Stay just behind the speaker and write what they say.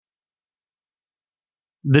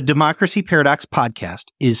The Democracy Paradox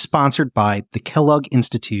podcast is sponsored by the Kellogg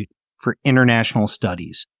Institute for International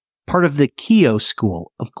Studies, part of the Keough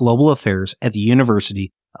School of Global Affairs at the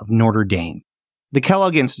University of Notre Dame. The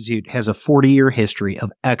Kellogg Institute has a 40-year history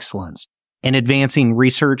of excellence in advancing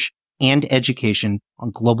research and education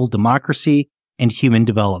on global democracy and human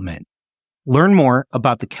development. Learn more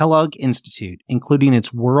about the Kellogg Institute, including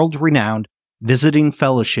its world-renowned visiting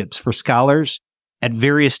fellowships for scholars at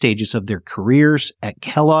various stages of their careers at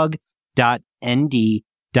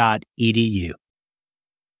kellogg.nd.edu.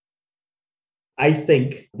 I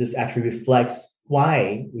think this actually reflects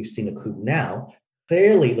why we've seen a coup now.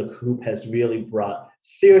 Clearly, the coup has really brought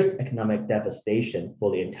serious economic devastation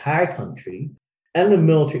for the entire country, and the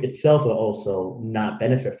military itself will also not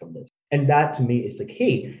benefit from this. And that, to me, is the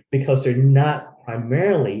key, because they're not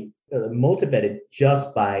primarily motivated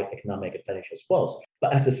just by economic and financial spoils,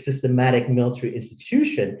 but as a systematic military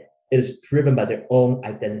institution, it is driven by their own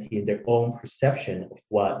identity and their own perception of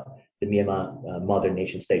what the Myanmar modern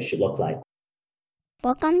nation state should look like.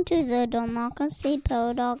 Welcome to the Democracy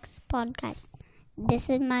Paradox podcast. This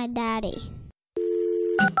is my daddy.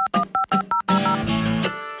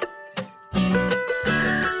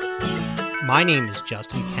 My name is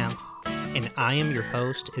Justin Kemp, and I am your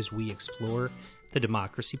host as we explore the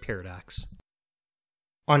Democracy Paradox.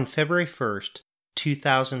 On February 1st,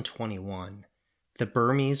 2021, the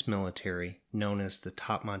Burmese military, known as the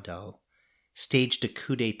Tatmadaw, staged a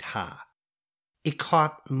coup d'etat. It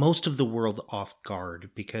caught most of the world off guard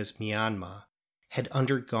because Myanmar had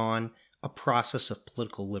undergone a process of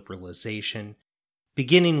political liberalization,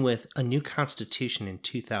 beginning with a new constitution in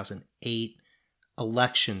 2008,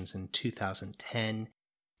 elections in 2010,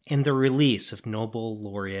 and the release of Nobel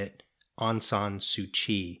laureate Aung San Suu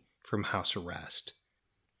Kyi from house arrest.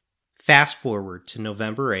 Fast forward to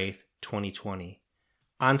November 8th, 2020.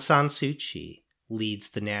 Aung San Suu Kyi leads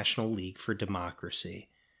the National League for Democracy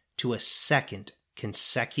to a second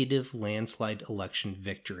consecutive landslide election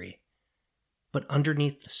victory. But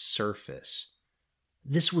underneath the surface,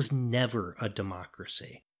 this was never a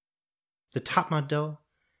democracy. The Tatmadaw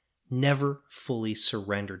never fully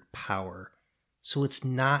surrendered power, so it's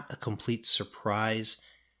not a complete surprise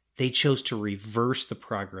they chose to reverse the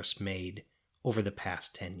progress made over the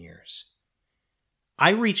past 10 years. I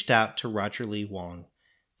reached out to Roger Lee Huang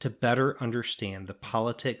to better understand the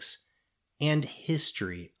politics and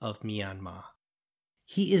history of Myanmar.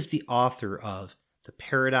 He is the author of The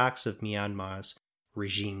Paradox of Myanmar's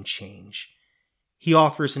Regime Change. He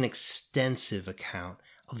offers an extensive account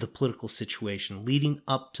of the political situation leading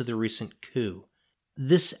up to the recent coup.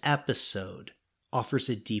 This episode offers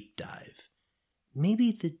a deep dive,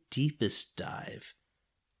 maybe the deepest dive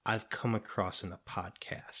I've come across in a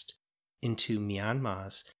podcast, into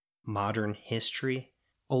Myanmar's modern history,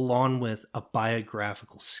 along with a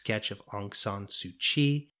biographical sketch of Aung San Suu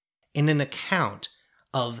Kyi and an account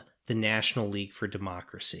of the National League for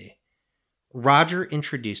Democracy. Roger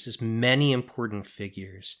introduces many important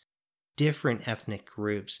figures, different ethnic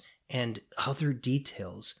groups, and other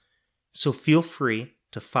details, so feel free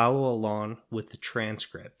to follow along with the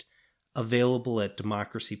transcript available at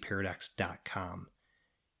democracyparadox.com.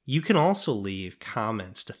 You can also leave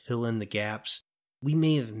comments to fill in the gaps we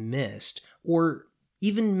may have missed, or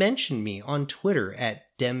even mention me on Twitter at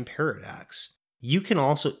DemParadox. You can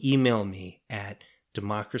also email me at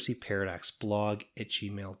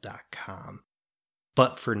democracyparadoxblog@gmail.com.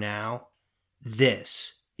 But for now,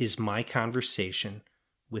 this is my conversation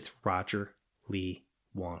with Roger Lee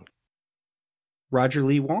Huang. Roger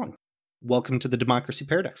Lee Huang, welcome to the Democracy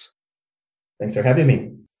Paradox. Thanks for having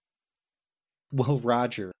me. Well,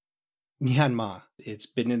 Roger, Myanmar, it's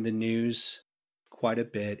been in the news quite a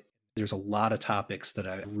bit. There's a lot of topics that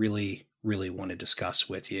I really want to discuss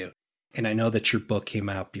with you. And I know that your book came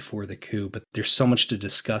out before the coup, but there's so much to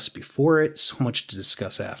discuss before it, so much to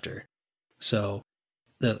discuss after. So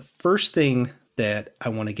the first thing that I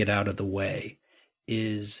want to get out of the way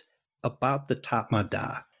is about the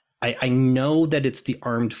Tatmadaw. I know that it's the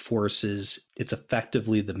armed forces, it's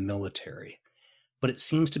effectively the military, but it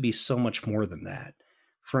seems to be so much more than that.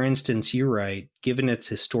 For instance, you write, given its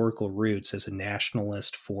historical roots as a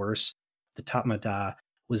nationalist force, the Tatmadaw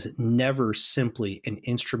was never simply an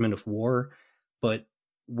instrument of war, but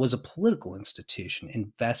was a political institution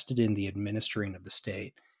invested in the administering of the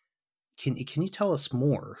state. Can you tell us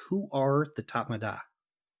more? Who are the Tatmadaw?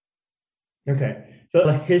 Okay, so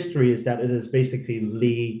the history is that it is basically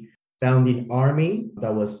the founding army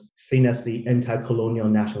that was seen as the anti-colonial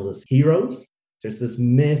nationalist heroes. There's this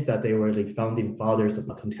myth that they were the founding fathers of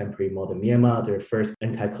contemporary modern Myanmar. They're first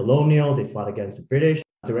anti-colonial, they fought against the British.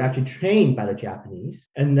 They were actually trained by the Japanese,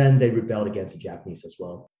 and then they rebelled against the Japanese as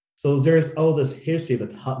well. So there's all this history of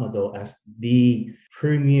the Tatmadaw as the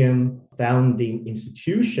premium founding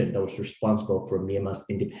institution that was responsible for Myanmar's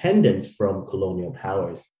independence from colonial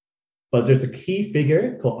powers. But there's a key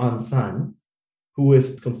figure called Aung San, who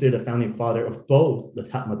is considered the founding father of both the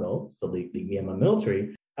Tatmadaw, so the Myanmar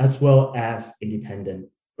military, as well as independent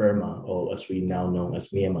Burma, or as we now know as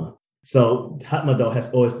Myanmar. So Tatmadaw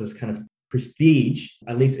has always this kind of prestige,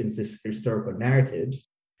 at least in this historical narratives.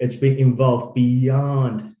 It's been involved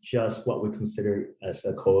beyond just what we consider as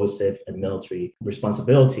a coercive and military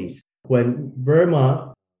responsibilities. When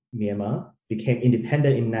Burma, Myanmar, became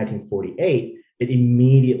independent in 1948, it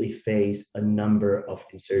immediately faced a number of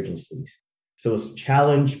insurgencies. So it was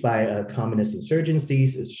challenged by communist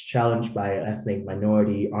insurgencies, it was challenged by ethnic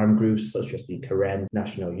minority armed groups such as the Karen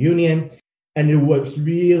National Union. And it was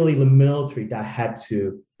really the military that had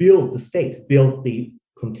to build the state, build the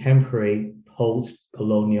contemporary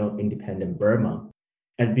post-colonial independent Burma.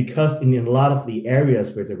 And because in a lot of the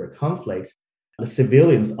areas where there were conflicts, the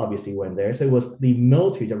civilians obviously weren't there. So it was the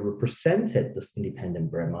military that represented this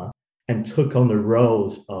independent Burma and took on the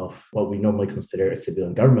roles of what we normally consider a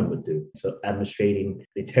civilian government would do. So administrating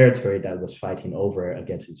the territory that was fighting over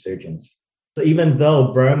against insurgents. So even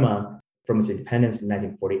though Burma, from its independence in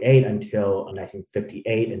 1948 until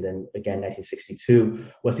 1958, and then again 1962,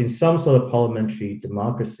 was in some sort of parliamentary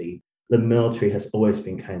democracy, the military has always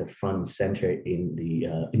been kind of front and center in the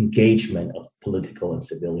engagement of political and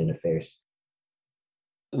civilian affairs.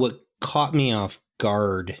 What caught me off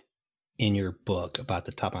guard in your book about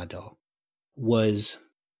the Tatmadaw was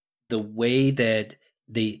the way that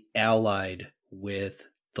they allied with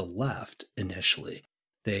the left initially.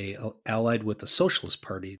 They allied with the Socialist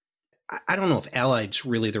Party. I don't know if allied's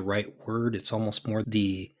really the right word. It's almost more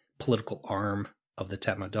the political arm of the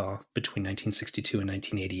Tatmadaw between 1962 and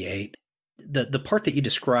 1988. The part that you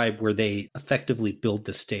described where they effectively build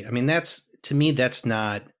the state, I mean, to me, that's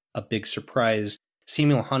not a big surprise.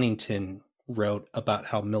 Samuel Huntington wrote about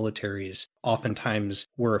how militaries oftentimes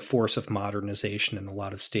were a force of modernization in a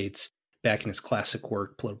lot of states back in his classic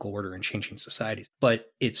work, Political Order and Changing Societies. But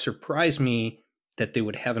it surprised me that they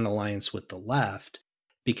would have an alliance with the left,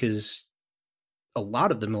 because a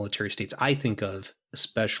lot of the military states I think of,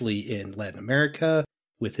 especially in Latin America,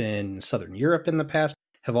 within Southern Europe in the past,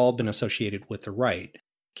 have all been associated with the right.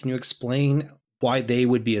 Can you explain why they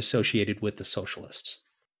would be associated with the socialists?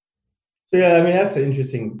 So yeah, I mean, that's an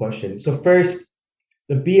interesting question. So first,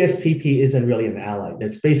 the BSPP isn't really an ally.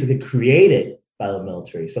 It's basically created by the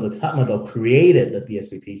military. So the Tatmadaw created the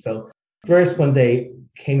BSPP. So first, when they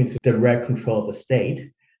came into direct control of the state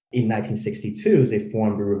in 1962, they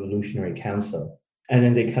formed the Revolutionary Council. And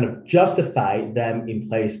then they kind of justified them in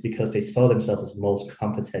place because they saw themselves as the most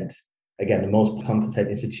competent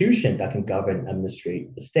institution that can govern and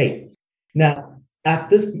administrate the state. Now, at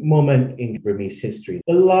this moment in Burmese history,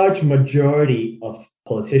 the large majority of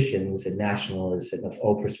politicians and nationalists and of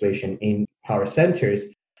all persuasion in power centers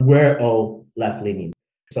were all left-leaning.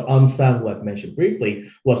 So Aung San, who I've mentioned briefly,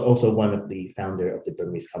 was also one of the founder of the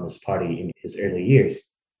Burmese Communist Party in his early years.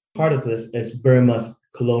 Part of this is Burma's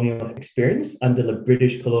colonial experience under the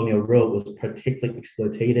British colonial rule was particularly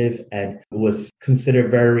exploitative and was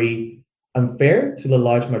considered very unfair to the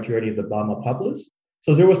large majority of the Burma populace.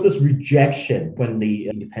 So there was this rejection when the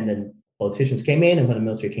independent politicians came in and when the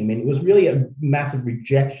military came in. It was really a massive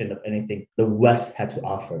rejection of anything the West had to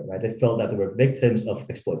offer, right? They felt that they were victims of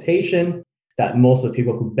exploitation, that most of the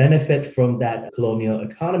people who benefit from that colonial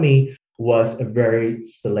economy was a very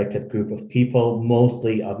selected group of people,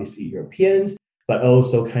 mostly obviously Europeans, but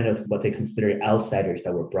also kind of what they consider outsiders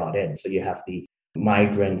that were brought in. So you have the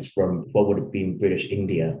migrants from what would have been British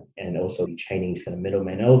India and also the Chinese kind of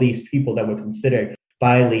middlemen, all these people that were considered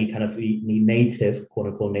by the kind of the native, quote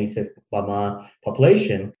unquote, native Burma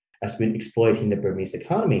population has been exploiting the Burmese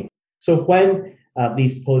economy. So when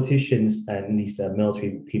these politicians and these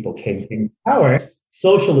military people came to power,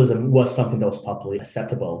 socialism was something that was popularly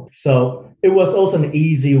acceptable. So it was also an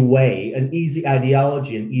easy way, an easy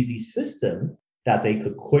ideology, an easy system that they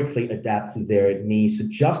could quickly adapt to their needs to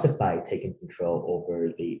justify taking control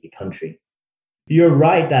over the country. You're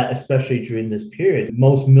right that especially during this period,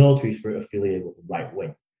 most militaries were affiliated with the right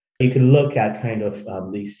wing. You can look at kind of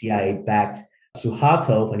the CIA-backed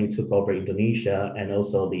Suharto when he took over Indonesia and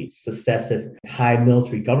also the successive high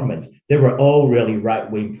military governments. They were all really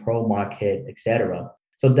right-wing, pro-market, etc.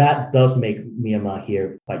 So that does make Myanmar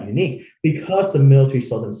here quite unique because the military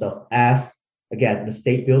saw themselves as, again, the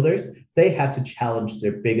state builders. They had to challenge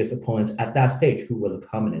their biggest opponents at that stage, who were the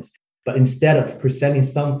communists. But instead of presenting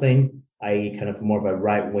something i.e. kind of more of a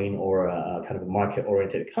right-wing or a kind of a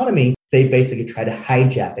market-oriented economy, they basically try to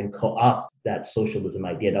hijack and co-opt that socialism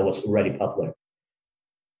idea that was already popular.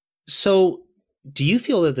 So do you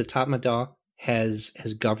feel that the Tatmadaw has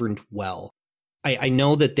governed well? I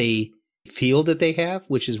know that they feel that they have,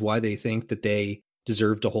 which is why they think that they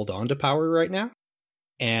deserve to hold on to power right now.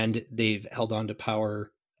 And they've held on to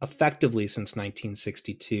power effectively since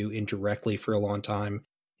 1962, indirectly for a long time,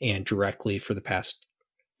 and directly for the past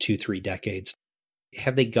 2-3 decades.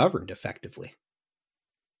 Have they governed effectively?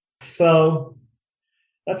 So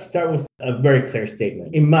let's start with a very clear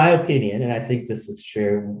statement. In my opinion, and I think this is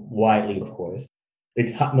shared widely, of course,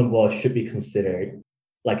 the Tatmadaw should be considered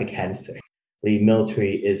like a cancer. The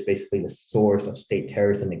military is basically the source of state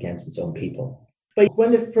terrorism against its own people. But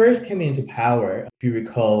when they first came into power, if you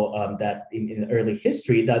recall that in early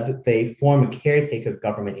history, that they formed a caretaker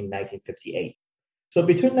government in 1958. So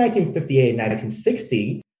between 1958 and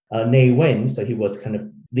 1960, Ne Win, so he was kind of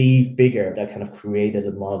the figure that kind of created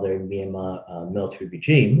the modern Myanmar military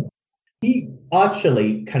regime. He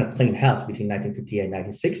actually kind of cleaned house between 1958 and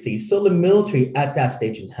 1960. So the military at that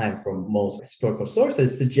stage in time, from most historical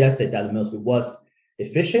sources, suggested that the military was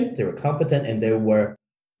efficient, they were competent, and they were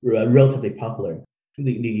relatively popular.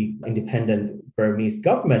 The independent Burmese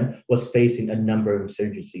government was facing a number of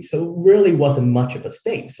insurgencies. So it really wasn't much of a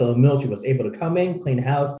state. So the military was able to come in, clean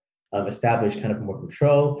house, establish kind of more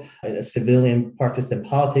control. Civilian partisan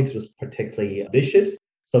politics was particularly vicious.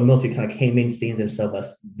 So the military kind of came in seeing themselves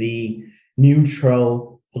as the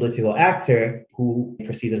neutral political actor who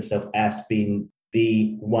perceived themselves as being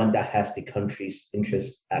the one that has the country's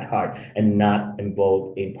interests at heart and not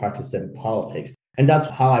involved in partisan politics. And that's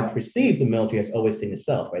how I perceive the military has always seen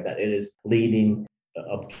itself, right? That it is leading,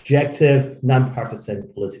 objective,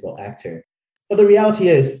 nonpartisan political actor. But the reality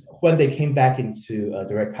is, when they came back into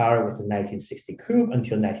direct power with the 1960 coup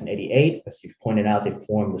until 1988, as you've pointed out, they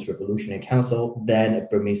formed this revolutionary council, then a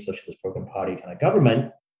Burmese Socialist Program Party kind of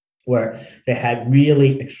government, where they had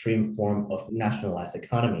really extreme form of nationalized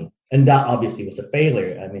economy. And that obviously was a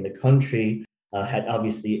failure. I mean, the country had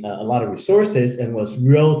obviously a lot of resources and was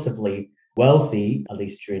relatively wealthy, at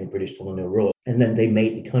least during British colonial rule. And then they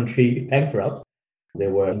made the country bankrupt.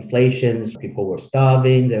 There were inflations, people were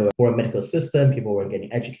starving, there were poor medical system, people were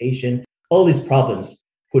getting education, all these problems,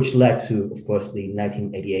 which led to, of course, the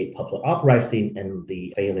 1988 popular uprising and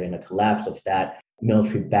the failure and the collapse of that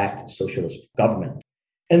military-backed socialist government.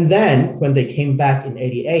 And then when they came back in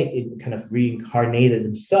 88, it kind of reincarnated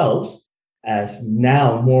themselves as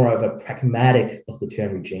now more of a pragmatic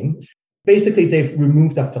authoritarian regime. Basically, they've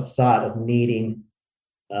removed that facade of needing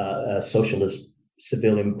a socialist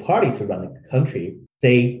civilian party to run the country.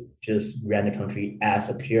 They just ran the country as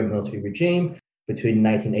a pure military regime between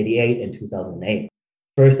 1988 and 2008.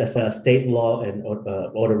 First as a State Law and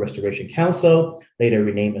Order Restoration Council, later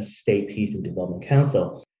renamed as State Peace and Development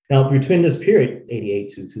Council. Now, between this period,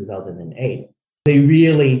 88 to 2008, they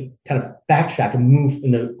really kind of backtrack and move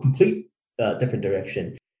in a complete different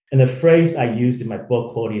direction. And the phrase I used in my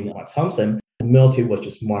book, quoting Thompson, the military was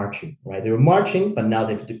just marching, right? They were marching, but now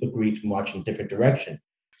they've agreed to march in a different direction.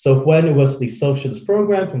 So when it was the socialist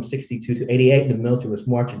program from 62 to 88, the military was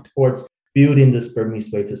marching towards building this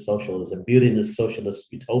Burmese way to socialism, building this socialist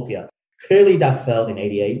utopia. Clearly that failed in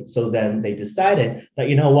 88. So then they decided that,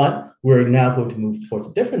 you know what, we're now going to move towards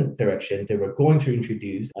a different direction. They were going to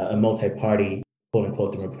introduce a multi-party, quote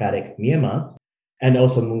unquote, democratic Myanmar, and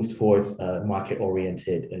also move towards a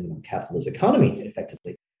market-oriented and capitalist economy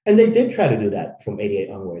effectively. And they did try to do that from 88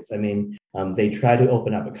 onwards. I mean, they tried to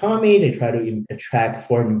open up economy, they tried to attract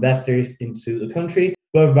foreign investors into the country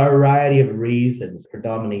for a variety of reasons,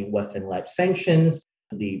 predominantly Western-led sanctions,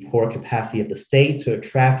 the poor capacity of the state to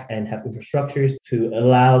attract and have infrastructures to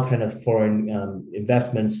allow kind of foreign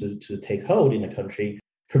investments to take hold in the country,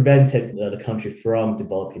 prevented the country from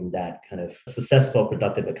developing that kind of successful,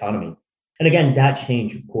 productive economy. And again, that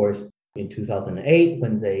changed, of course, in 2008,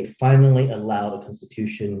 when they finally allowed the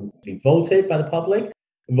constitution to be voted by the public.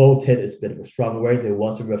 Voted is a bit of a strong word. There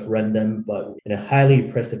was a referendum, but in a highly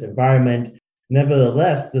oppressive environment.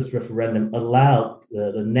 Nevertheless, this referendum allowed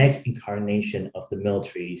the next incarnation of the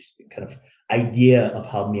military's kind of idea of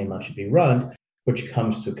how Myanmar should be run, which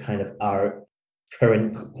comes to kind of our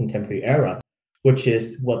current contemporary era, which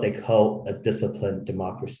is what they call a disciplined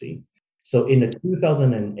democracy. So in the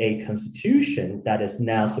 2008 constitution, that is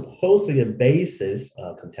now supposedly the basis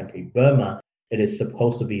of contemporary Burma, it is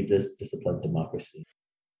supposed to be this disciplined democracy.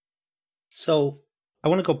 So I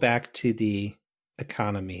want to go back to the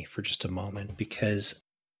economy for just a moment, because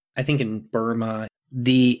I think in Burma,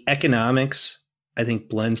 the economics, I think,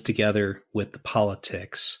 blends together with the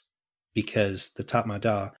politics, because the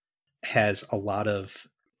Tatmadaw, has a lot of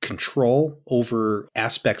control over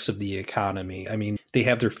aspects of the economy. I mean, they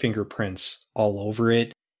have their fingerprints all over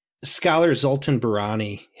it. Scholar Zoltan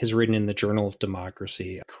Barani has written in the Journal of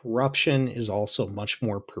Democracy, corruption is also much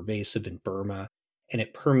more pervasive in Burma, and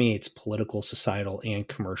it permeates political, societal, and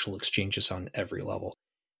commercial exchanges on every level.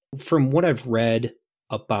 From what I've read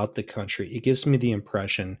about the country, it gives me the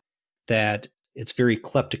impression that it's very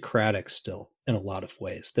kleptocratic still in a lot of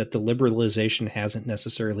ways, that the liberalization hasn't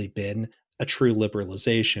necessarily been a true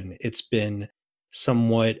liberalization. It's been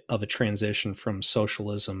somewhat of a transition from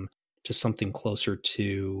socialism to something closer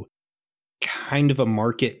to kind of a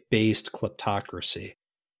market-based kleptocracy.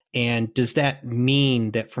 And does that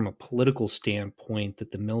mean that from a political standpoint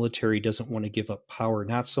that the military doesn't want to give up power,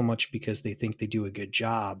 not so much because they think they do a good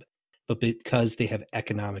job, but because they have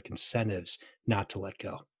economic incentives not to let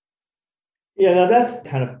go? Yeah, now that's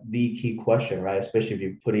kind of the key question, right? Especially if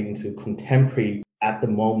you put it into contemporary, at the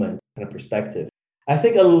moment kind of perspective. I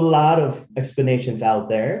think a lot of explanations out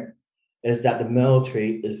there is that the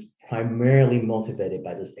military is primarily motivated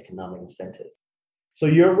by this economic incentive. So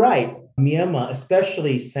you're right, Myanmar,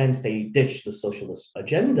 especially since they ditched the socialist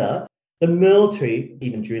agenda, the military,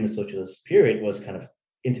 even during the socialist period, was kind of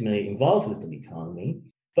intimately involved with the economy.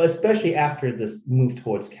 But especially after this move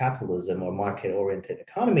towards capitalism or market-oriented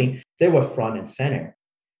economy, they were front and center.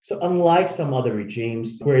 So unlike some other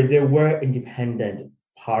regimes where there were independent,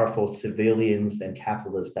 powerful civilians and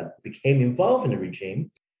capitalists that became involved in the regime,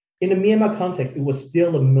 in the Myanmar context, it was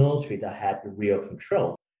still the military that had the real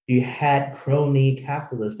control. You had crony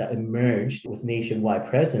capitalists that emerged with nationwide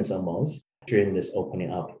presence almost during this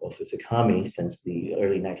opening up of its economy since the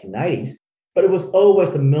early 1990s. But it was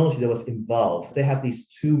always the military that was involved. They have these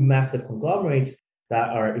two massive conglomerates that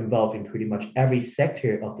are involved in pretty much every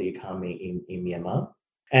sector of the economy in Myanmar.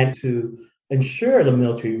 And to ensure the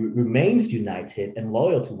military remains united and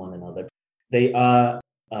loyal to one another, they are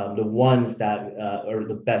the ones that are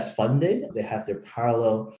the best funded. They have their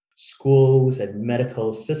parallel schools and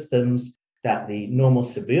medical systems that the normal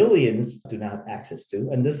civilians do not have access to.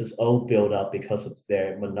 And this is all built up because of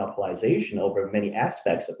their monopolization over many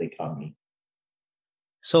aspects of the economy.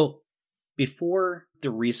 So before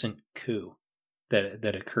the recent coup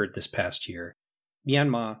that occurred this past year,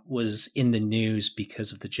 Myanmar was in the news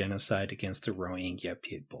because of the genocide against the Rohingya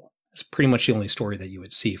people. It's pretty much the only story that you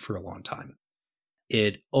would see for a long time.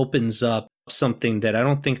 It opens up something that I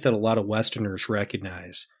don't think that a lot of Westerners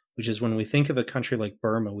recognize, which is when we think of a country like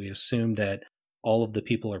Burma, we assume that all of the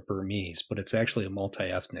people are Burmese, but it's actually a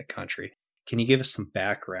multi-ethnic country. Can you give us some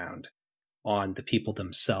background on the people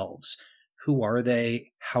themselves? Who are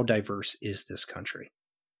they? How diverse is this country?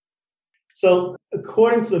 So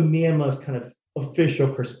according to the Myanmar's kind of official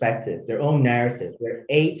perspective, their own narrative, there are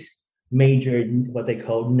 8 major, what they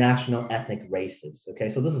call national ethnic races. Okay,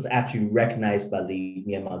 so this is actually recognized by the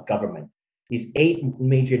Myanmar government. These 8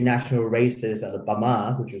 major national races are the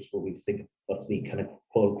Bama, which is what we think of the kind of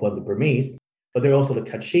quote unquote the Burmese, but they're also the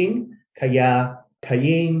Kachin, Kaya,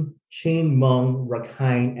 Kayin, Chin, Hmong,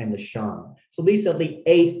 Rakhine, and the Shan. So these are the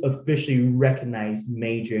 8 officially recognized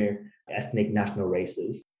major ethnic national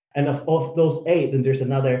races. And of those 8, then there's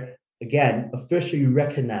another, again, officially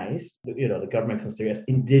recognized, the government considers as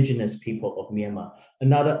indigenous people of Myanmar,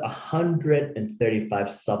 another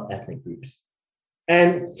 135 sub-ethnic groups.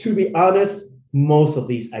 And to be honest, most of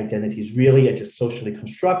these identities really are just socially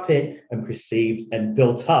constructed and perceived and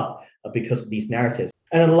built up because of these narratives.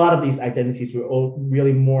 And a lot of these identities were all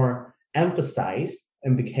really more emphasized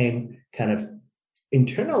and became kind of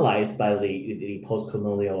internalized by the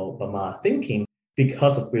post-colonial Burma thinking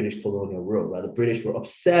because of British colonial rule. Right? The British were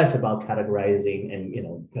obsessed about categorizing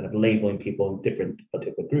and kind of labeling people in different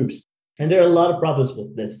particular groups. And there are a lot of problems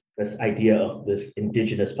with this idea of this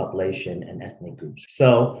indigenous population and ethnic groups.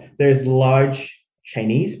 So there's large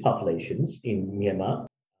Chinese populations in Myanmar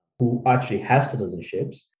who actually have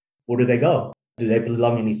citizenships. Where do they go? Do they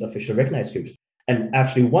belong in these officially recognized groups? And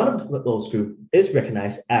actually, one of those groups is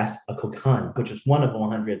recognized as a Kokhan, which is one of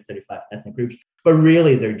 135 ethnic groups. But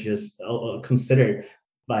really, they're just considered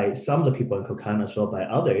by some of the people in Kokhan as well by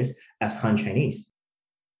others as Han Chinese.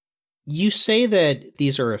 You say that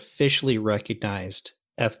these are officially recognized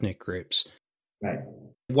ethnic groups. Right.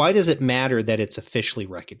 Why does it matter that it's officially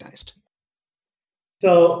recognized?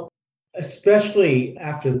 So, especially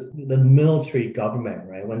after the military government,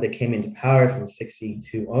 right, when they came into power from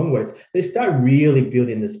 1962 onwards, they start really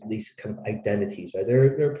building these kind of identities, right?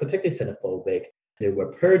 They're particularly xenophobic. There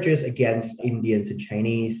were purges against Indians and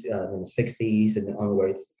Chinese in the 60s and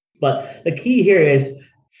onwards. But the key here is,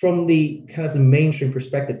 from the kind of the mainstream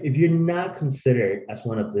perspective, if you're not considered as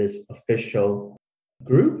one of these official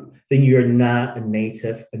group, then you're not a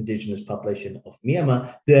native indigenous population of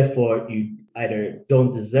Myanmar. Therefore, you either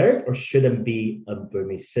don't deserve or shouldn't be a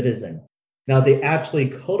Burmese citizen. Now, they actually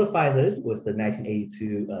codified this with the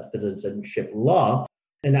 1982 citizenship law,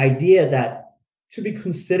 an idea that to be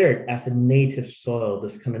considered as a native soil,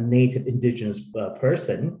 this kind of native indigenous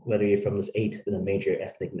person, whether you're from this 8 major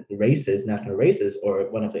ethnic races, national races, or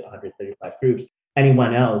one of the 135 groups,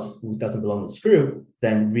 anyone else who doesn't belong to this group,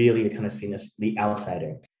 then really you're kind of seen as the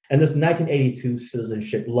outsider. And this 1982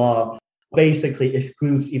 citizenship law basically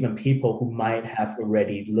excludes even people who might have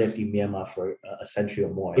already lived in Myanmar for a century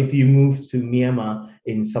or more. If you move to Myanmar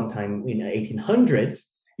in sometime in the 1800s,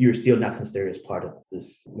 you're still not considered as part of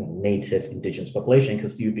this native indigenous population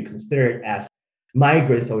because you'd be considered as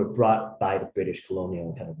migrants that were brought by the British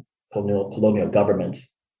colonial government.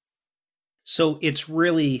 So it's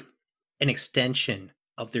really an extension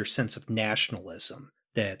of their sense of nationalism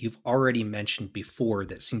that you've already mentioned before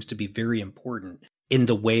that seems to be very important in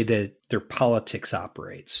the way that their politics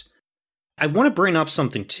operates. I want to bring up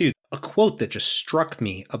something too, a quote that just struck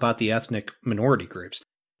me about the ethnic minority groups.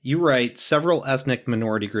 You write, several ethnic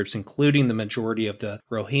minority groups, including the majority of the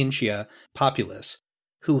Rohingya populace,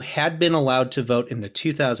 who had been allowed to vote in the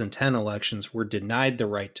 2010 elections, were denied the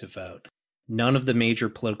right to vote. None of the major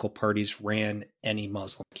political parties ran any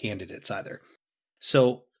Muslim candidates either.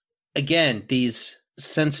 So again, these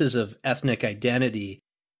senses of ethnic identity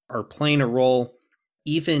are playing a role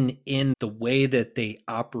even in the way that they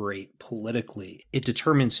operate politically. It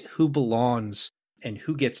determines who belongs and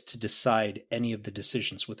who gets to decide any of the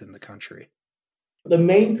decisions within the country. The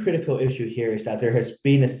main critical issue here is that there has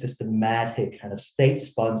been a systematic kind of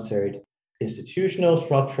state-sponsored institutional,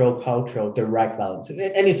 structural, cultural, direct violence,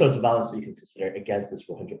 any sorts of violence you can consider against this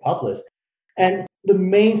Rohingya populace. And the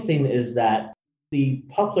main thing is that the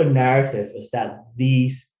popular narrative is that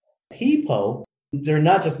these people, they're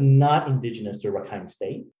not just not indigenous to Rakhine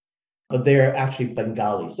State, but they're actually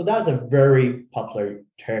Bengali. So that's a very popular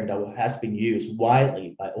term that has been used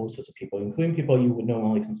widely by all sorts of people, including people you would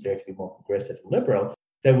normally consider to be more progressive and liberal,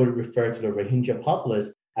 that would refer to the Rohingya populace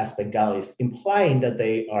as Bengalis, implying that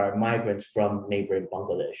they are migrants from neighboring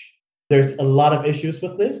Bangladesh. There's a lot of issues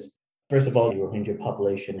with this. First of all, the Rohingya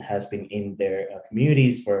population has been in their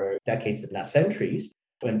communities for decades, if not centuries.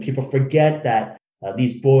 When people forget that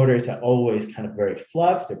these borders are always kind of very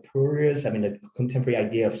flux, they're porous. I mean, the contemporary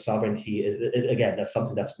idea of sovereignty is again, that's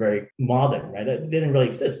something that's very modern, right? It didn't really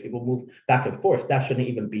exist. People move back and forth. That shouldn't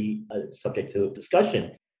even be subject to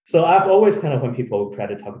discussion. So I've always kind of, when people try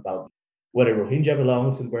to talk about whether Rohingya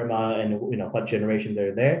belongs in Burma and what generation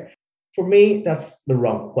they're there, for me, that's the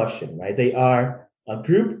wrong question, right? They are a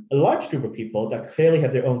large group of people that clearly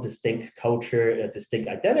have their own distinct culture, a distinct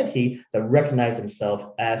identity that recognize themselves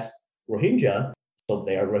as Rohingya. So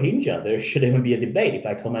they are Rohingya. There shouldn't even be a debate. If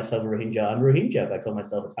I call myself a Rohingya, I'm Rohingya. If I call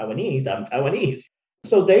myself a Taiwanese, I'm Taiwanese.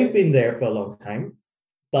 So they've been there for a long time,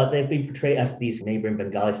 but they've been portrayed as these neighboring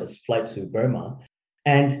Bengalis that fled to Burma.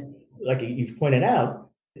 And like you've pointed out,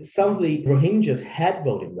 some of the Rohingyas had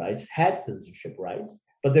voting rights, had citizenship rights,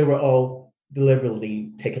 but they were all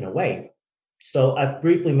deliberately taken away. So I've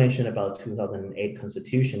briefly mentioned about the 2008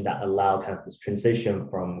 constitution that allowed kind of this transition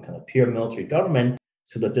from kind of pure military government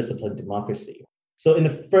to the disciplined democracy. So in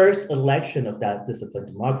the first election of that disciplined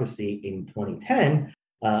democracy in 2010,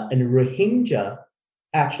 and Rohingya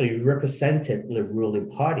actually represented the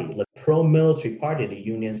ruling party, the pro-military party, the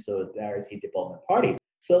Union Solidarity Development Party.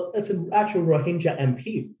 So it's an actual Rohingya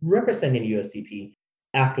MP representing USDP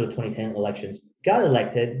after the 2010 elections, got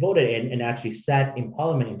elected, voted in, and actually sat in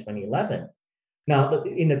parliament in 2011. Now,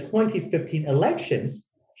 in the 2015 elections,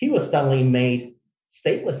 he was suddenly made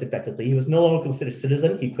stateless effectively. He was no longer considered a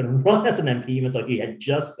citizen. He couldn't run as an MP, even though he had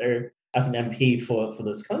just served as an MP for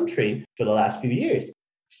this country for the last few years.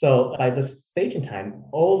 So by this stage in time,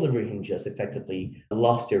 all the Rohingyas effectively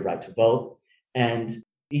lost their right to vote. And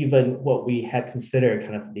even what we had considered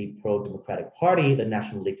kind of the pro-democratic party, the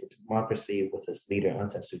National League for Democracy with its leader Aung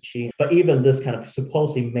San Suu Kyi, but even this kind of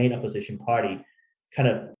supposedly main opposition party kind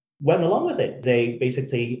of went along with it. They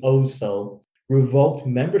basically also revoked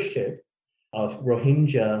membership of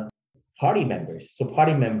Rohingya party members. So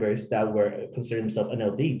party members that were considered themselves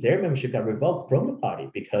NLD, their membership got revoked from the party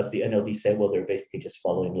because the NLD said, well, they're basically just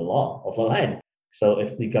following the law of the land. So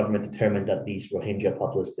if the government determined that these Rohingya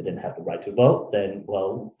populace didn't have the right to vote, then,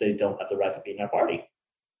 well, they don't have the right to be in our party.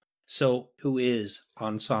 So who is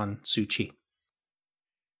Aung San Suu Kyi?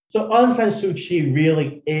 So Aung San Suu Kyi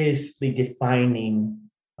really is the defining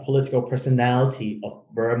political personality of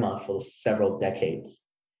Burma for several decades.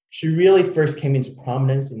 She really first came into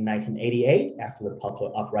prominence in 1988 after the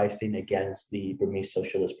popular uprising against the Burmese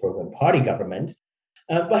Socialist Program Party government.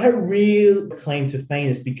 But her real claim to fame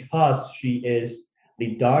is because she is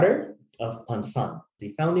the daughter of Aung,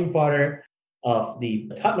 the founding father of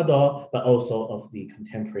the Tatmadaw, but also of the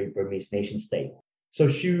contemporary Burmese nation state. So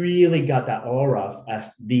she really got that aura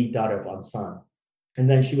as the daughter of Aung. And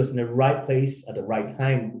then she was in the right place at the right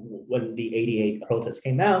time when the 88 protests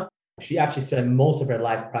came out. She actually spent most of her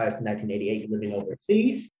life prior to 1988 living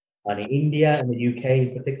overseas, in India and the UK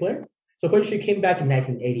in particular. So when she came back in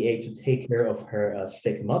 1988 to take care of her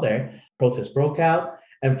sick mother, protests broke out.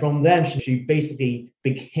 And from then, she basically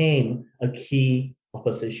became a key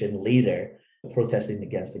opposition leader, protesting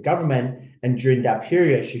against the government. And during that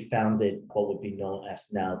period, she founded what would be known as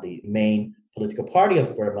now the main political party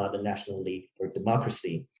of Burma, the National League for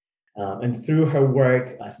Democracy. And through her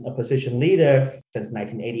work as an opposition leader since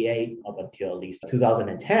 1988 up until at least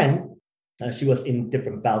 2010, she was in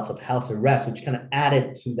different bouts of house arrest, which kind of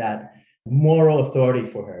added to that moral authority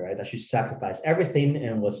for her, right? That she sacrificed everything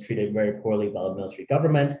and was treated very poorly by the military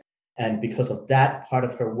government. And because of that part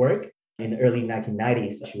of her work, in the early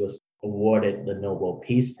 1990s, she was awarded the Nobel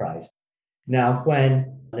Peace Prize. Now,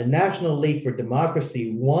 when the National League for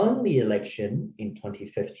Democracy won the election in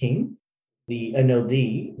 2015, the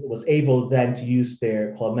NLD was able then to use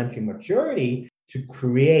their parliamentary majority to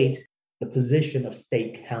create the position of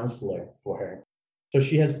state councillor for her. So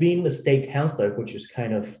she has been the state councillor, which is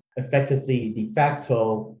kind of effectively de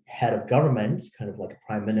facto head of government, kind of like a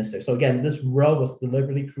prime minister. So again, this role was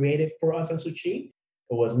deliberately created for Aung San Suu Kyi.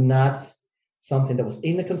 It was not something that was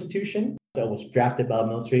in the constitution, that was drafted by the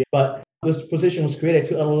military, but this position was created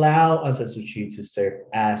to allow Aung San Suu Kyi to serve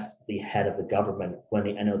as the head of the government when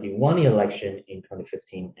the NLD won the election in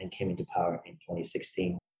 2015 and came into power in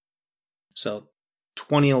 2016. So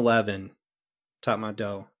 2011,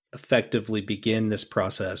 Tatmadaw effectively begin this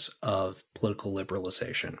process of political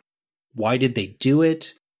liberalization. Why did they do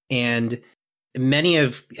it? And many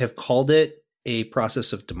have called it a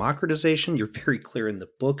process of democratization. You're very clear in the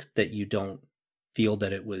book that you don't feel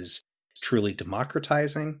that it was truly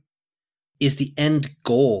democratizing. Is the end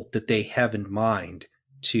goal that they have in mind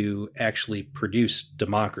to actually produce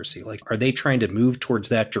democracy? Like, are they trying to move towards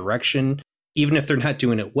that direction? Even if they're not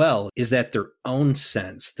doing it well, is that their own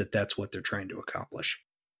sense that that's what they're trying to accomplish?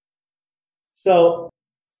 So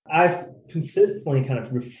I've consistently kind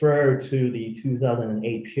of referred to the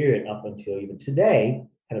 2008 period up until even today,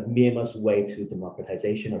 kind of Myanmar's way to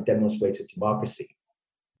democratization or Denmark's way to democracy.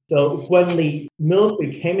 So when the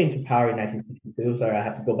military came into power in 1962, sorry, I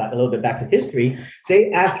have to go back a little bit back to history,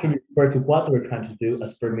 they actually referred to what they were trying to do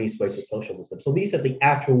as Burmese way to socialism. So these are the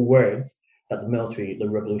actual words that the military, the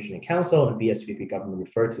Revolutionary Council, and the BSPP government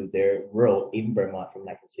referred to their role in Burma from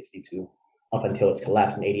 1962 up until its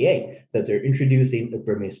collapse in 88, that they're introducing the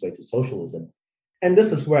Burmese way to socialism. And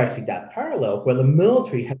this is where I see that parallel, where the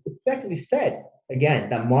military has effectively said, again,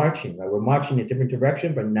 that marching, right? We're marching in a different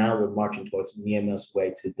direction, but now we're marching towards Myanmar's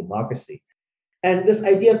way to democracy. And this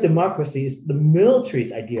idea of democracy is the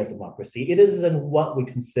military's idea of democracy. It isn't what we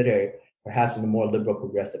consider, perhaps in a more liberal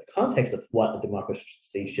progressive context, of what a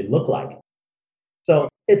democracy should look like. So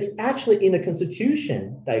it's actually in the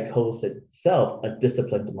Constitution that it calls itself a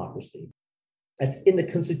disciplined democracy. It's in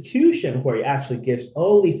the Constitution where it actually gives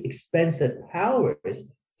all these expensive powers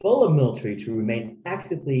for the military to remain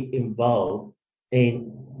actively involved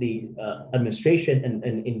in the administration and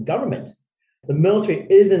in government. The military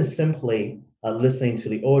isn't simply listening to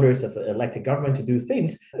the orders of an elected government to do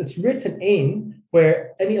things. It's written in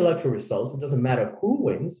where any electoral results, it doesn't matter who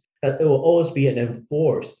wins, that it will always be an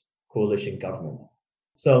enforced coalition government.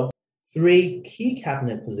 So 3 key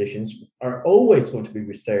cabinet positions are always going to be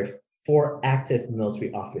reserved for active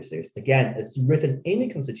military officers. Again, it's written in the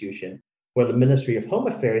Constitution where the Ministry of Home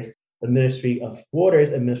Affairs, the Ministry of Borders,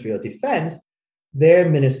 and Ministry of Defense, their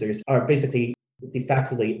ministers are basically de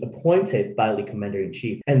facto appointed by the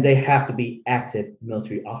commander-in-chief, and they have to be active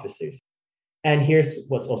military officers. And here's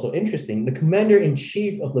what's also interesting. The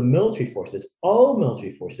commander-in-chief of the military forces, all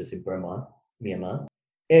military forces in Burma, Myanmar,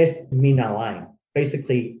 is Min Aung,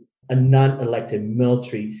 basically a non-elected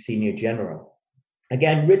military senior general.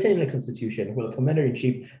 Again, written in the Constitution, where the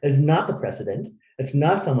commander-in-chief is not the president, it's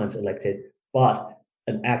not someone's elected, but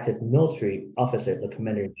an active military officer, the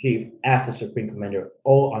commander-in-chief, as the supreme commander of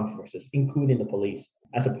all armed forces, including the police,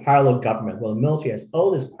 as a parallel government. Well, the military has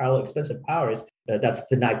all these parallel expensive powers that's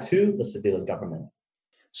denied to the civilian government.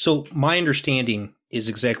 So my understanding is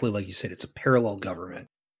exactly like you said, it's a parallel government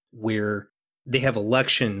where they have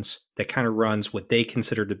elections that kind of runs what they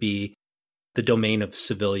consider to be the domain of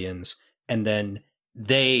civilians, and then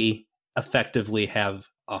they effectively have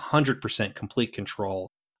 100% complete control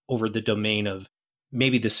over the domain of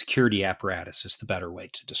maybe the security apparatus is the better way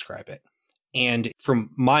to describe it. and from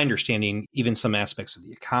my understanding, even some aspects of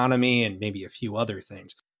the economy and maybe a few other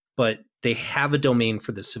things. But they have a domain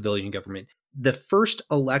for the civilian government. The first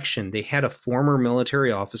election, they had a former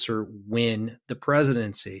military officer win the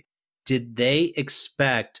presidency. Did they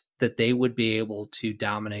expect that they would be able to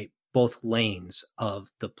dominate both lanes of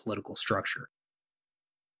the political structure?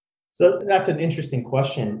 So that's an interesting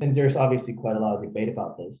question. And there's obviously quite a lot of debate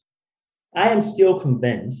about this. I am still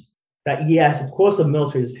convinced that, yes, of course, the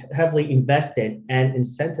military is heavily invested and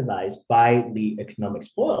incentivized by the economic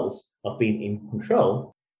spoils of being in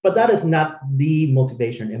control. But that is not the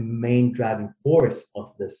motivation and main driving force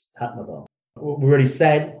of this Tatmadaw. We already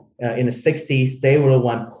said in the 60s, they were the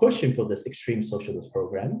one pushing for this extreme socialist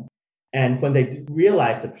program. And when they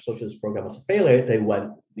realized the socialist program was a failure, they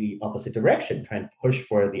went the opposite direction, trying to push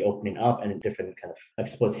for the opening up and a different kind of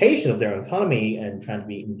exploitation of their economy and trying to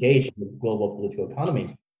be engaged in the global political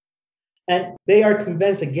economy. And they are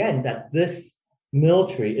convinced again that this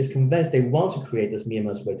military is convinced they want to create this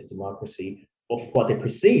Myanmar's way to democracy of what they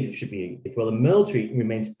perceive should be. Well, the military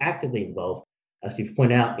remains actively involved, as you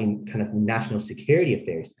point out, in kind of national security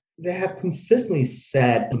affairs. They have consistently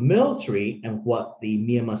said the military and what the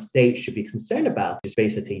Myanmar state should be concerned about is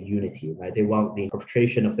basically unity, right? They want the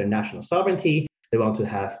perpetration of their national sovereignty. They want to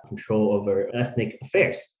have control over ethnic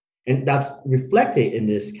affairs. And that's reflected in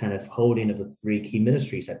this kind of holding of the three key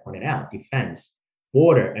ministries I pointed out: defense,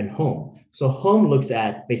 border, and home. So home looks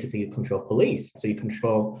at basically you control police. So you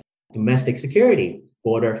control domestic security.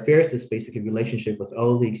 Border affairs is basically relationship with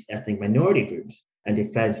all these ethnic minority groups. And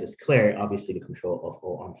defense is clear, obviously, the control of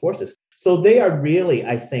all armed forces. So they are really,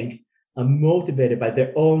 I think, motivated by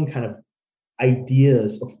their own kind of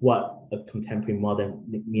ideas of what a contemporary modern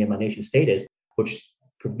Myanmar nation state is, which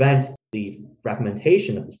prevent the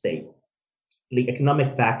fragmentation of the state. The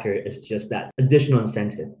economic factor is just that additional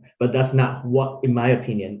incentive, but that's not what, in my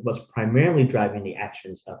opinion, was primarily driving the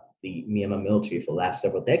actions of the Myanmar military for the last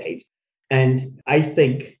several decades. And I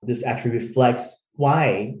think this actually reflects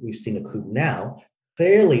why we've seen a coup now.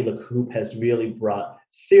 Clearly, the coup has really brought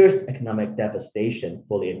serious economic devastation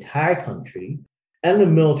for the entire country, and the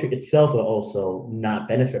military itself will also not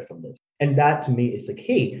benefit from this. And that, to me, is the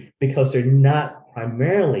key, because they're not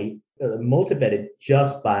primarily motivated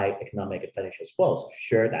just by economic and financial spoils.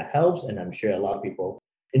 Sure, that helps, and I'm sure a lot of people,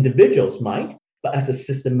 individuals might, but as a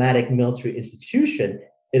systematic military institution,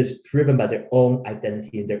 it is driven by their own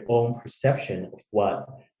identity and their own perception of what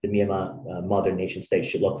the Myanmar modern nation state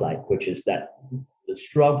should look like, which is that the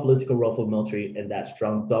strong political role for military and that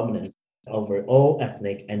strong dominance over all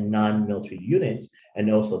ethnic and non-military units,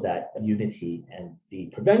 and also that unity and the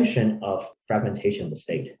prevention of fragmentation of the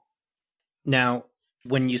state. Now,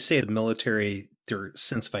 when you say the military, their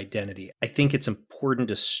sense of identity, I think it's important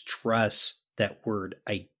to stress that word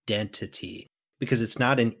identity, because it's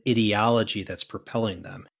not an ideology that's propelling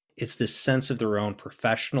them. It's this sense of their own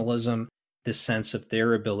professionalism, this sense of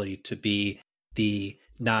their ability to be the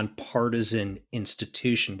nonpartisan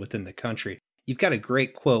institution within the country. You've got a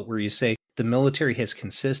great quote where you say, the military has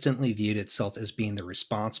consistently viewed itself as being the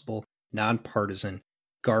responsible, nonpartisan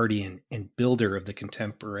guardian and builder of the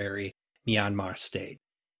contemporary Myanmar state.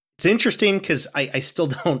 It's interesting because I still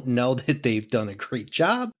don't know that they've done a great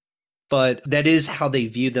job, but that is how they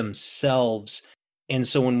view themselves. And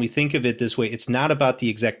so when we think of it this way, it's not about the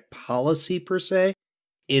exact policy per se.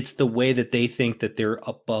 It's the way that they think that they're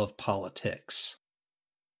above politics.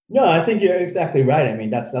 No, I think you're exactly right. I mean,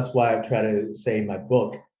 that's why I try to say in my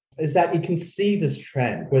book, is that you can see this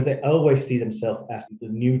trend where they always see themselves as the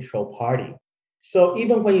neutral party. So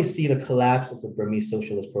even when you see the collapse of the Burmese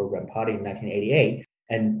Socialist Program Party in 1988,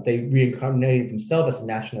 and they reincarnated themselves as a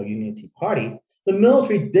national unity party, the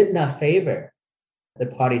military did not favor the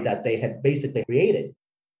party that they had basically created.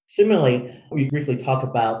 Similarly, we briefly talked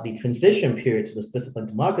about the transition period to this disciplined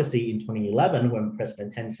democracy in 2011, when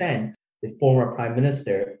President Thein Sein, the former prime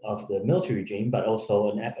minister of the military regime, but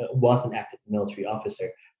also was an active military officer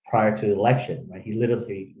prior to the election. Right? He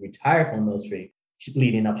literally retired from the military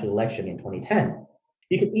leading up to the election in 2010.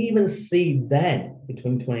 You can even see then,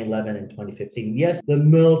 between 2011 and 2015, yes, the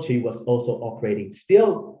military was also operating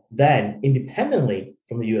still then independently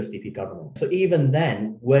from the USDP government. So even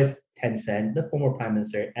then, with Thein Sein, the former prime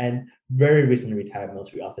minister and very recently retired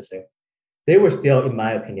military officer, they were still, in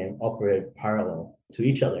my opinion, operated parallel to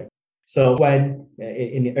each other. So when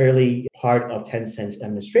in the early part of Thein Sein's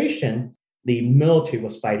administration, the military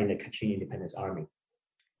was fighting the Kachin Independence Army.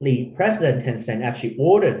 The president Thein Sein actually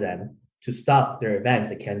ordered them to stop their advance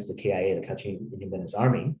against the KIA, the Kachin Independence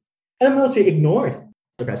Army. And the military ignored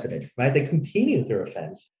the president, right? They continued their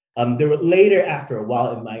offense. There were later, after a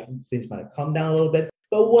while, things might have calmed down a little bit,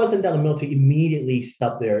 But it wasn't that the military immediately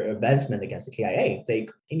stopped their advancement against the KIA. They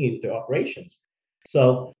continued their operations.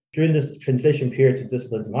 So during this transition period to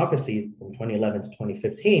disciplined democracy from 2011 to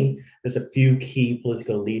 2015, there's a few key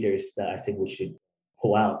political leaders that I think we should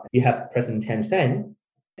pull out. You have President Thein Sein,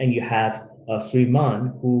 and you have Sri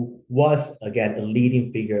Man, who was, again, a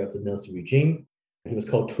leading figure of the military regime. He was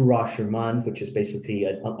called Tura Sherman, which is basically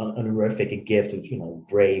an honorific gift of,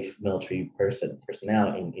 brave military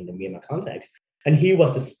personnel in the Myanmar context. And he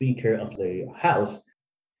was the Speaker of the House.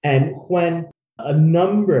 And when a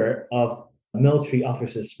number of military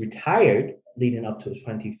officers retired leading up to the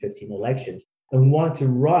 2015 elections and wanted to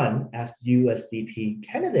run as USDP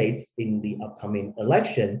candidates in the upcoming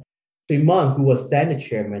election, Sri Man, who was then the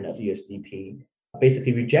chairman of USDP,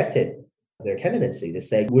 basically rejected their candidacy. They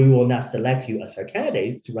said, we will not select you as our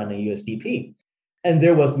candidates to run a USDP. And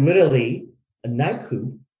there was literally a night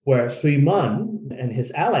coup where Sri Man and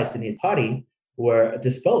his allies in the party were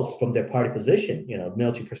disposed from their party position.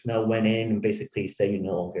 Military personnel went in and basically said, you're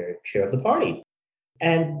no longer chair of the party.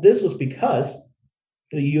 And this was because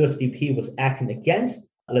the USDP was acting against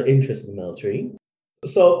the interests of the military.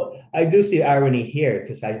 So I do see irony here,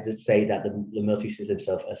 because I did say that the military sees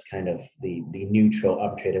itself as kind of the neutral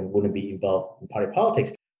arbitrator and wouldn't be involved in party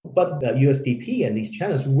politics. But the USDP and these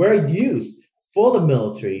channels were used for the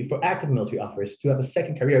military, for active military officers to have a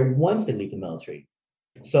second career once they leave the military.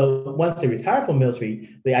 So once they retire from military,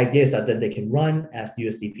 the idea is that then they can run as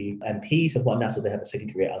USDP MPs and whatnot, so they have a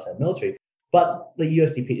second career outside military. But the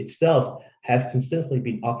USDP itself has consistently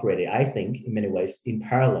been operated, I think, in many ways, in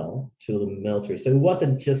parallel to the military. So it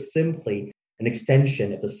wasn't just simply an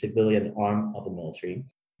extension of the civilian arm of the military.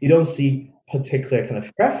 You don't see particular kind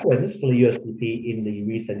of preference for the USDP in the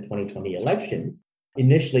recent 2020 elections.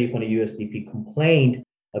 Initially, when the USDP complained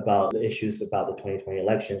about the issues about the 2020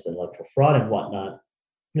 elections and electoral fraud and whatnot,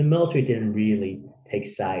 the military didn't really take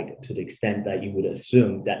side to the extent that you would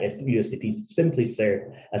assume that if USDP simply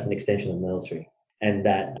served as an extension of the military. And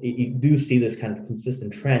that you do see this kind of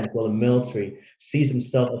consistent trend where the military sees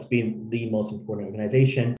himself as being the most important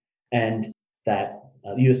organization, and that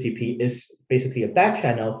USDP is basically a back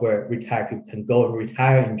channel where retired people can go and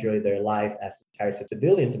retire and enjoy their life as retired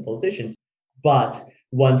civilians and politicians. But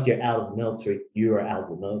once you're out of the military, you are out of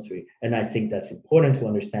the military. And I think that's important to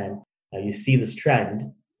understand. You see this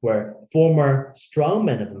trend where former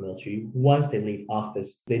strongmen of the military, once they leave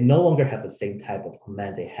office, they no longer have the same type of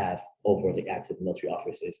command they have over the active military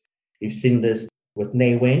officers. You've seen this with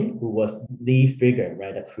Ne Win, who was the figure,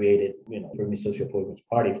 right, that created, Burmese Social Progress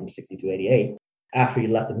Party from 60 to 88. After he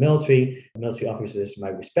left the military officers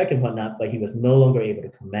might respect and whatnot, but he was no longer able to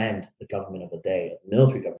command the government of the day, the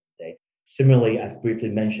military government of the day. Similarly, I've briefly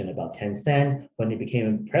mentioned about Thein Sein. When he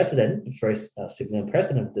became president, the first civilian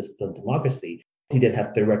president of disciplined democracy, he did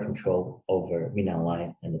have direct control over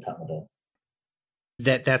Myanmar and the Tatmadaw.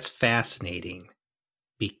 That's fascinating,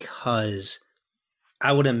 because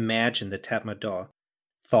I would imagine the Tatmadaw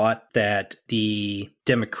thought that the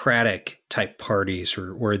democratic type parties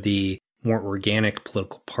or the more organic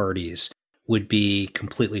political parties would be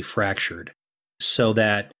completely fractured, so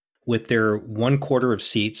that with their 1/4 of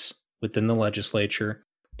seats within the legislature,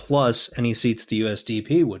 plus any seats the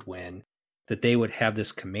USDP would win, that they would have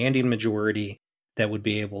this commanding majority that would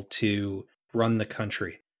be able to run the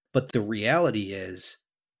country. But the reality is,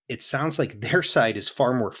 it sounds like their side is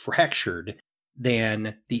far more fractured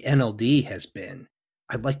than the NLD has been.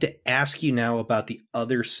 I'd like to ask you now about the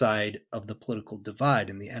other side of the political divide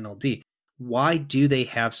in the NLD. Why do they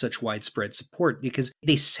have such widespread support? Because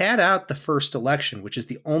they sat out the first election, which is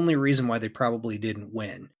the only reason why they probably didn't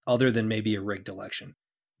win, other than maybe a rigged election.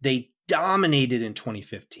 They dominated in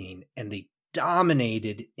 2015 and they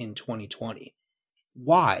dominated in 2020.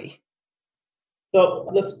 Why? So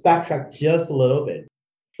let's backtrack just a little bit.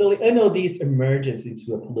 So the NLD's emergence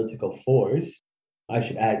into a political force, I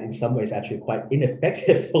should add, in some ways, actually quite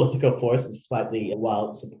ineffective political force, despite the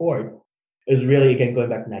wild support, is really, again, going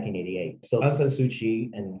back to 1988. So Aung San Suu Kyi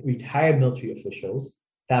and retired military officials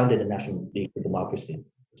founded the National League for Democracy.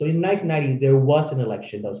 So in 1990, there was an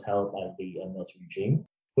election that was held by the military regime,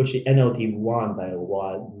 which the NLD won by a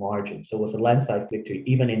wide margin. So it was a landslide victory,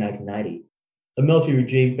 even in 1990. The military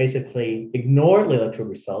regime basically ignored the electoral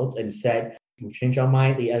results and said, we've changed our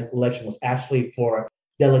mind. The election was actually for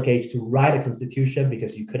delegates to write a constitution,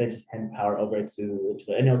 because you couldn't just hand power over to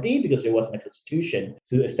the NLD because there wasn't a constitution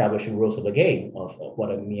to establish the rules of the game of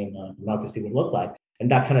what a Myanmar democracy would look like. And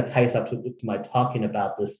that kind of ties up to my talking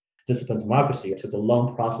about this disciplined democracy, to the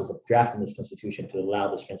long process of drafting this constitution to allow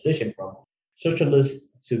this transition from socialist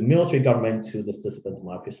to military government to this disciplined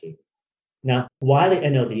democracy. Now, why the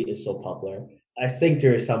NLD is so popular, I think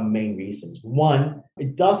there are some main reasons. One,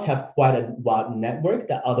 it does have quite a wide network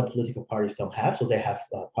that other political parties don't have. So they have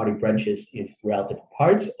party branches throughout different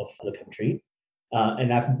parts of the country.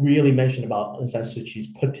 And I've really mentioned about Aung San Suu Kyi's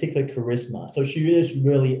particular charisma. So she is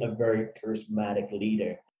really a very charismatic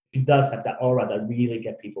leader. She does have that aura that really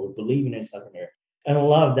get people to believe in her. And a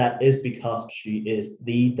lot of that is because she is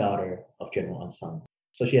the daughter of General Aung San.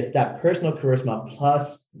 So she has that personal charisma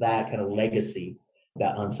plus that kind of legacy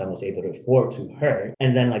that Aung San was able to afford to her.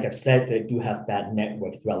 And then, like I've said, they do have that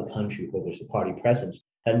network throughout the country where there's a party presence.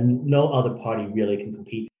 And no other party really can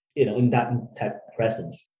compete, in that type of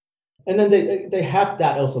presence. And then they have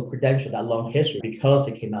that also credential, that long history, because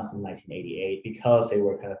they came out from 1988, because they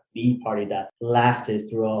were kind of the party that lasted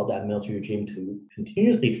through all that military regime to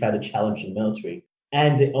continuously try to challenge the military.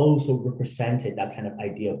 And they also represented that kind of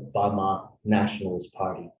idea of Burma nationalist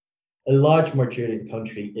party. A large majority of the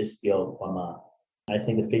country is still Burma. I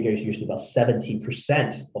think the figure is usually about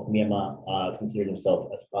 70% of Myanmar consider themselves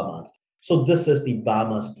as Burmans. So this is the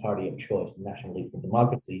Burma's party of choice, the National League for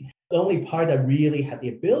Democracy. The only party that really had the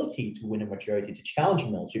ability to win a majority to challenge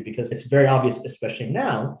the military, because it's very obvious, especially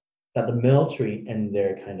now, that the military and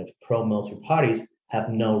their kind of pro-military parties have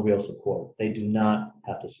no real support. They do not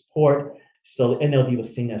have the support. So the NLD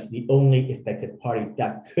was seen as the only effective party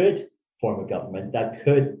that could form a government, that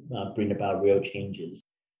could bring about real changes.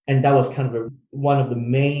 And that was kind of one of the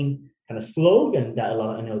main kind of slogan that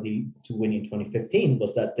allowed NLD to win in 2015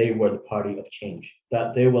 was that they were the party of change,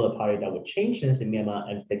 that they were the party that would change things in Myanmar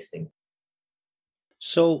and fix things.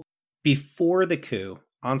 So before the coup,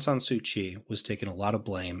 Aung San Suu Kyi was taking a lot of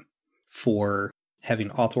blame for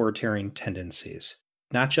having authoritarian tendencies,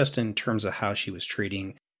 not just in terms of how she was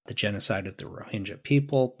treating the genocide of the Rohingya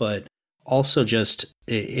people, but also just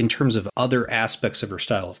in terms of other aspects of her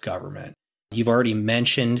style of government. You've already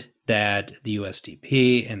mentioned that the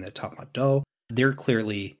USDP and the Tatmadaw, they're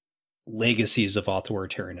clearly legacies of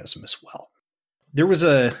authoritarianism as well. There was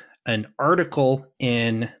an article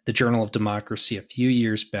in the Journal of Democracy a few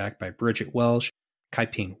years back by Bridget Welsh,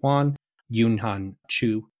 Kai-Ping Huang, Yunhan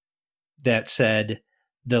Chu, that said,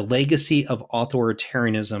 the legacy of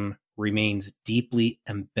authoritarianism remains deeply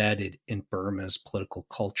embedded in Burma's political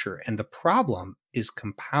culture, and the problem is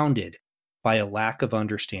compounded by a lack of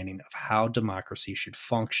understanding of how democracy should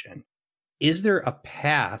function. Is there a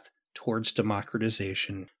path towards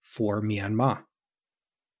democratization for Myanmar?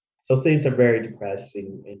 So things are very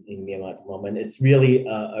depressing in Myanmar at the moment. It's really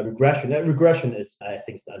a regression. That regression is, I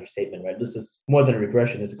think, is the understatement, right? This is more than a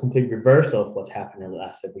regression. It's a complete reversal of what's happened in the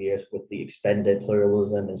last several years with the expanded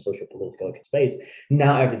pluralism and social political space.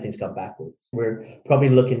 Now everything's gone backwards. We're probably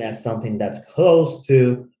looking at something that's close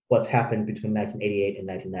to what's happened between 1988 and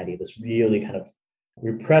 1990. This really kind of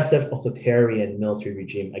repressive authoritarian military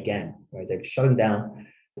regime again, right? They're shutting down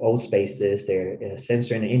old spaces, they're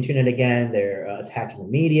censoring the internet again, they're attacking the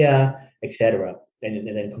media, etc. And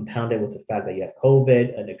then compounded with the fact that you have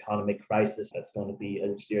COVID, an economic crisis that's going to be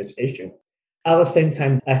a serious issue. At the same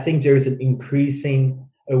time, I think there is an increasing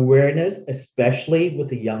awareness, especially with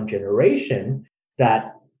the young generation,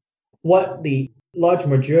 that what the large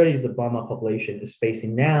majority of the Burma population is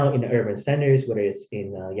facing now in the urban centers, whether it's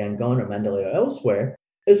in Yangon or Mandalay or elsewhere,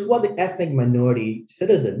 is what the ethnic minority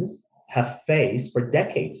citizens have faced for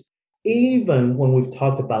decades. Even when we've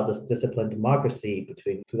talked about this disciplined democracy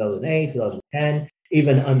between 2008, 2010,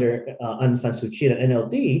 even under Aung San Suu Kyi and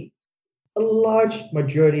NLD, a large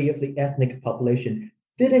majority of the ethnic population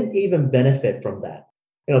didn't even benefit from that.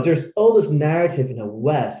 There's all this narrative in the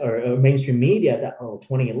West or mainstream media that,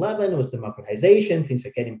 2011 was democratization, things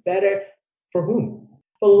are getting better. For whom?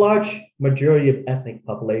 A large majority of ethnic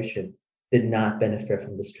population did not benefit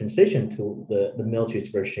from this transition to the military's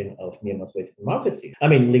version of Myanmar's way to democracy. I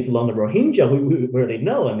mean, leave alone the Rohingya, we already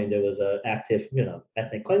know. I mean, there was an active,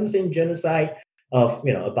 ethnic cleansing, genocide of,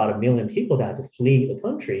 about 1 million people that had to flee the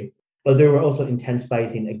country. But there were also intense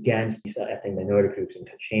fighting against these ethnic minority groups in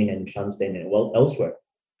Kachin and Shanxi and elsewhere.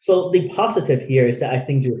 So the positive here is that I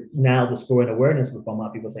think there's now this growing awareness with Burma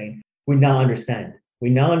people saying, we now understand. We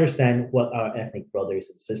now understand what our ethnic brothers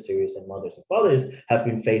and sisters and mothers and fathers have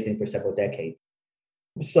been facing for several decades.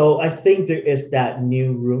 So I think there is that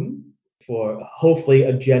new room for hopefully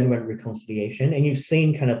a genuine reconciliation. And you've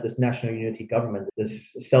seen kind of this national unity government,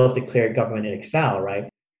 this self-declared government in exile, right?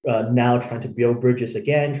 Now trying to build bridges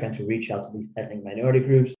again, trying to reach out to these ethnic minority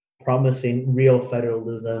groups, promising real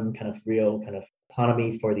federalism, kind of real kind of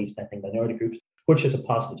autonomy for these ethnic minority groups, which is a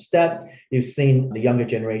positive step. You've seen the younger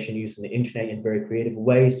generation using the internet in very creative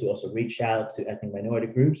ways to also reach out to ethnic minority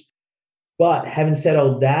groups. But having said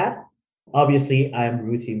all that, obviously I am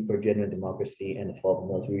rooting for genuine democracy and the fall of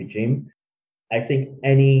the military regime. I think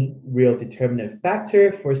any real determinant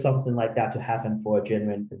factor for something like that to happen for a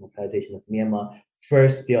genuine democratization of Myanmar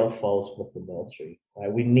first still falls with the military.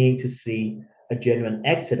 Right? We need to see a genuine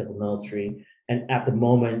exit of the military. And at the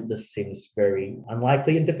moment, this seems very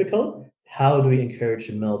unlikely and difficult. How do we encourage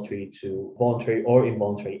the military to voluntary or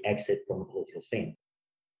involuntary exit from the political scene?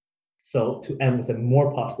 So to end with a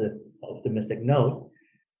more positive, optimistic note,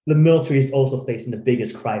 the military is also facing the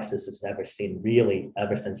biggest crisis it's ever seen, really,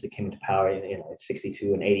 ever since it came into power in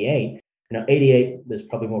 62 and 88. 88 is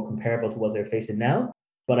probably more comparable to what they're facing now.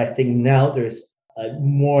 But I think now there's a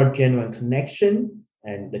more genuine connection,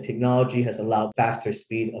 and the technology has allowed faster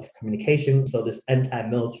speed of communication. So this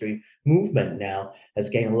anti-military movement now has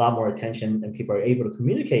gained a lot more attention, and people are able to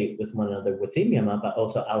communicate with one another within Myanmar, but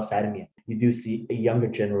also outside of Myanmar. You do see a younger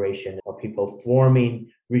generation of people forming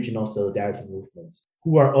regional solidarity movements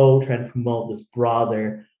who are all trying to promote this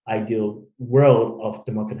broader ideal world of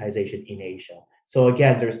democratization in Asia. So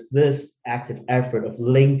again, there's this active effort of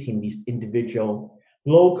linking these individual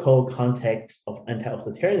local contexts of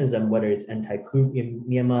anti-authoritarianism, whether it's anti-coup in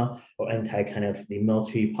Myanmar or anti-kind of the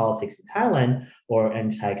military politics in Thailand or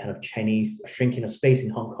anti-kind of Chinese shrinking of space in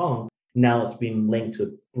Hong Kong. Now it's being linked to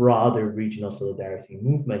a broader regional solidarity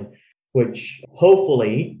movement, which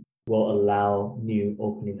hopefully will allow new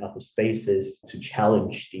opening up of spaces to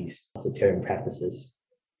challenge these authoritarian practices.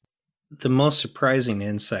 The most surprising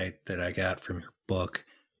insight that I got from your book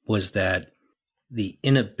was that the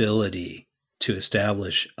inability to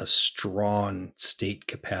establish a strong state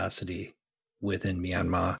capacity within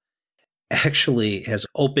Myanmar actually has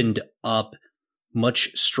opened up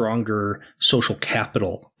much stronger social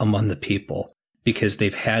capital among the people because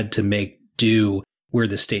they've had to make do where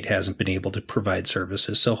the state hasn't been able to provide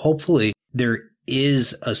services. So hopefully there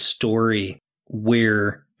is a story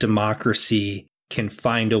where democracy can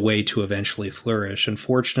find a way to eventually flourish.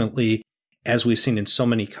 Unfortunately, as we've seen in so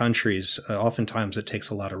many countries, oftentimes it takes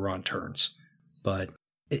a lot of wrong turns. But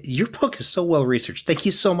your book is so well researched. Thank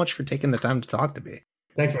you so much for taking the time to talk to me.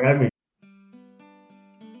 Thanks for having me.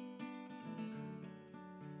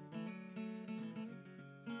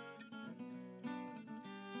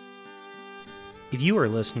 If you are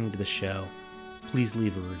listening to the show, please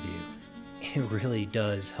leave a review. It really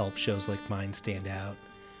does help shows like mine stand out.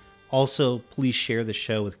 Also, please share the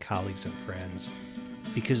show with colleagues and friends,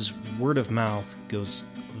 because word of mouth goes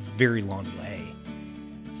a very long way.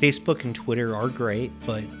 Facebook and Twitter are great,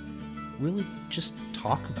 but really just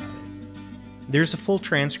talk about it. There's a full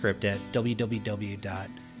transcript at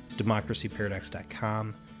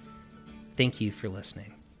www.democracyparadox.com. Thank you for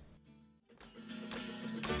listening.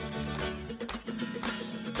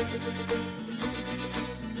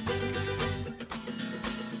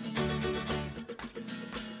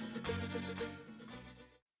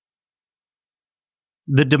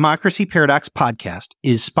 The Democracy Paradox podcast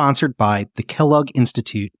is sponsored by the Kellogg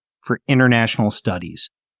Institute for International Studies,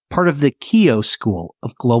 part of the Keough School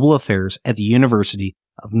of Global Affairs at the University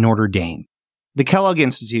of Notre Dame. The Kellogg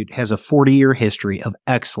Institute has a 40-year history of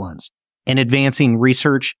excellence in advancing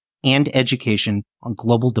research and education on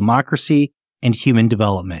global democracy and human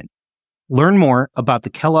development. Learn more about the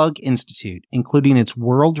Kellogg Institute, including its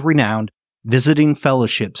world-renowned visiting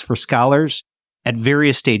fellowships for scholars at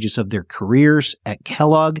various stages of their careers at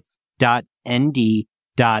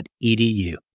kellogg.nd.edu.